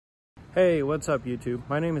Hey, what's up YouTube?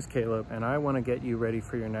 My name is Caleb and I want to get you ready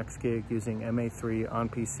for your next gig using MA3 on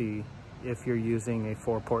PC if you're using a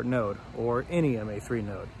 4-port node or any MA3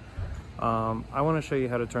 node. I want to show you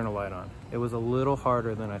how to turn a light on. It was a little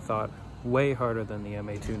harder than I thought, way harder than the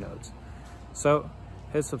MA2 nodes. So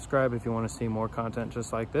hit subscribe if you want to see more content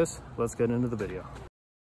just like this. Let's get into the video.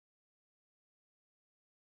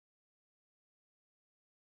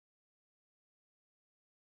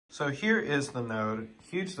 So here is the node.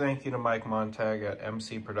 Huge thank you to Mike Montag at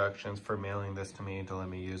MC Productions for mailing this to me to let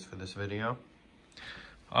me use for this video.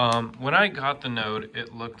 When I got the node,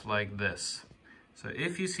 it looked like this. So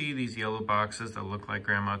if you see these yellow boxes that look like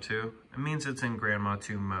Grandma 2, it means it's in Grandma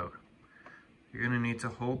 2 mode. You're going to need to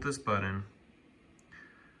hold this button,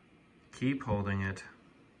 keep holding it,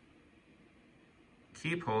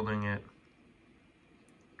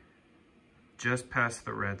 just past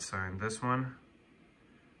the red sign, this one,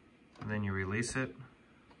 and then you release it,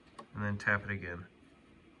 and then tap it again.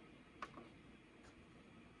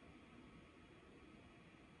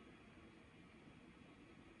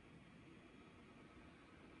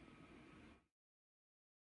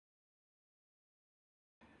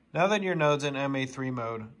 Now that your node's in MA3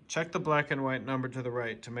 mode, check the black and white number to the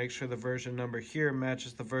right to make sure the version number here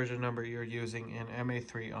matches the version number you're using in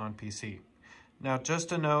MA3 on PC. Now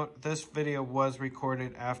just a note, this video was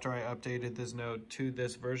recorded after I updated this node to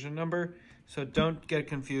this version number, so don't get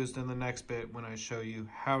confused in the next bit when I show you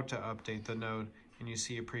how to update the node and you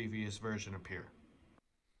see a previous version appear.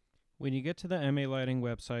 When you get to the MA Lighting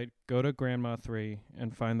website, go to Grandma 3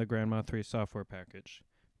 and find the Grandma 3 software package.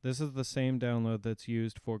 This is the same download that's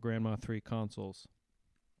used for Grandma 3 consoles.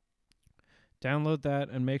 Download that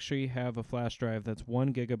and make sure you have a flash drive that's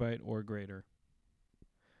 1 GB or greater.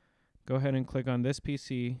 Go ahead and click on this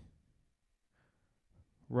PC,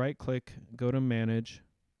 right click, go to Manage,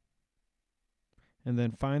 and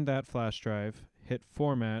then find that flash drive, hit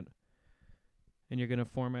Format, and you're going to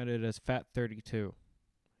format it as FAT32.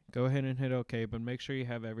 Go ahead and hit OK, but make sure you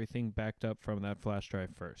have everything backed up from that flash drive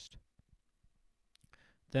first.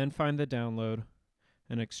 Then find the download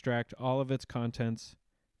and extract all of its contents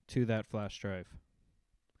to that flash drive.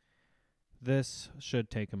 This should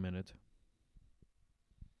take a minute.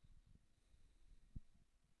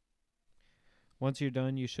 Once you're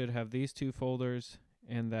done, you should have these two folders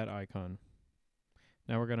and that icon.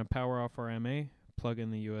 Now we're going to power off our MA, plug in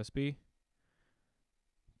the USB,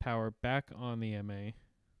 power back on the MA,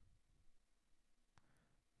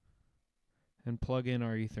 and plug in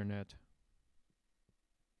our Ethernet.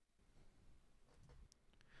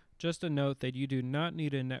 Just a note that you do not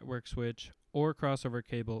need a network switch or crossover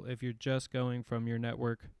cable if you're just going from your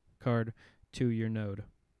network card to your node.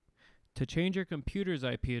 To change your computer's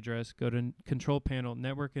IP address, go to Control Panel,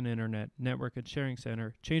 Network and Internet, Network and Sharing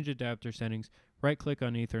Center, change adapter settings, right-click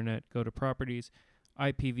on Ethernet, go to Properties,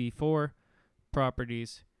 IPv4,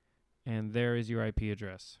 Properties, and there is your IP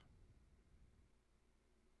address.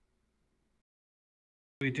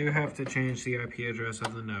 We do have to change the IP address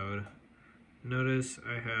of the node. Notice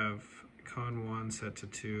I have con1 set to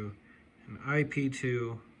 2 and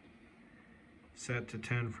IP2 set to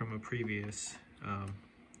 10 from a previous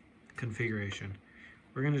configuration.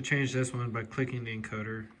 We're going to change this one by clicking the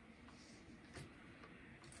encoder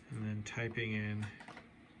and then typing in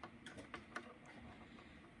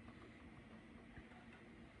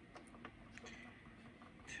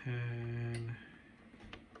 .10.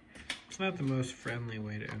 It's not the most friendly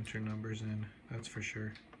way to enter numbers in, that's for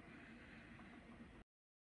sure.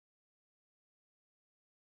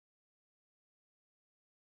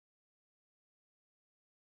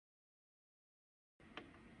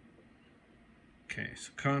 Okay,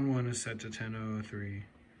 so con1 is set to 10.003.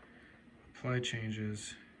 Apply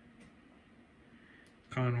changes.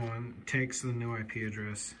 Con1 takes the new IP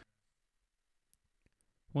address.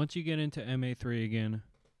 Once you get into MA3 again,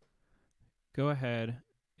 go ahead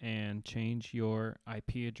and change your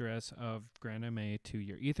IP address of Grand MA to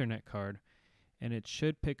your Ethernet card, and it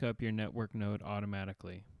should pick up your network node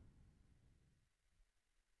automatically.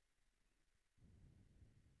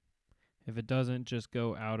 If it doesn't, just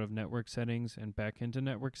go out of network settings and back into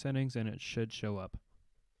network settings and it should show up.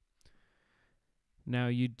 Now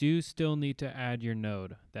you do still need to add your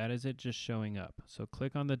node. That is it just showing up. So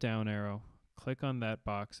click on the down arrow, click on that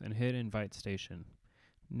box and hit Invite Station.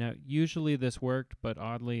 Now usually this worked, but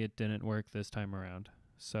oddly it didn't work this time around.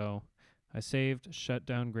 So I saved, shut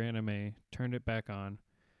down Grand MA, turned it back on,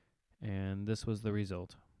 and this was the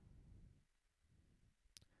result.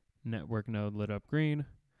 Network node lit up green,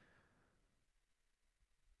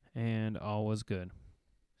 and all was good.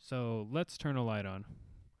 So let's turn a light on.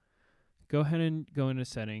 Go ahead and go into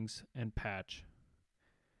settings and patch.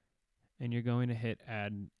 and you're going to hit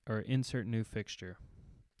add or insert new fixture.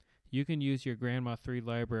 You can use your Grandma 3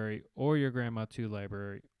 library or your Grandma 2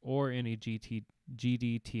 library or any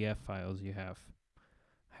GDTF files you have.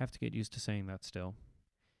 I have to get used to saying that still.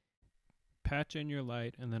 Patch in your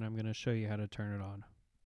light, and then I'm going to show you how to turn it on.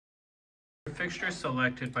 Your fixture is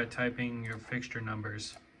selected by typing your fixture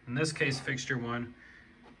numbers. In this case, fixture 1.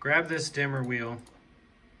 Grab this dimmer wheel,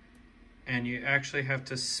 and you actually have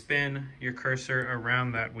to spin your cursor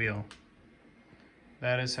around that wheel.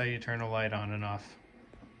 That is how you turn a light on and off.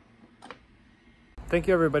 Thank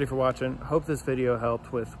you everybody for watching. Hope this video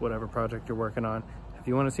helped with whatever project you're working on. If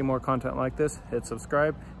you want to see more content like this, hit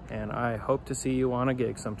subscribe, and I hope to see you on a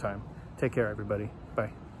gig sometime. Take care, everybody.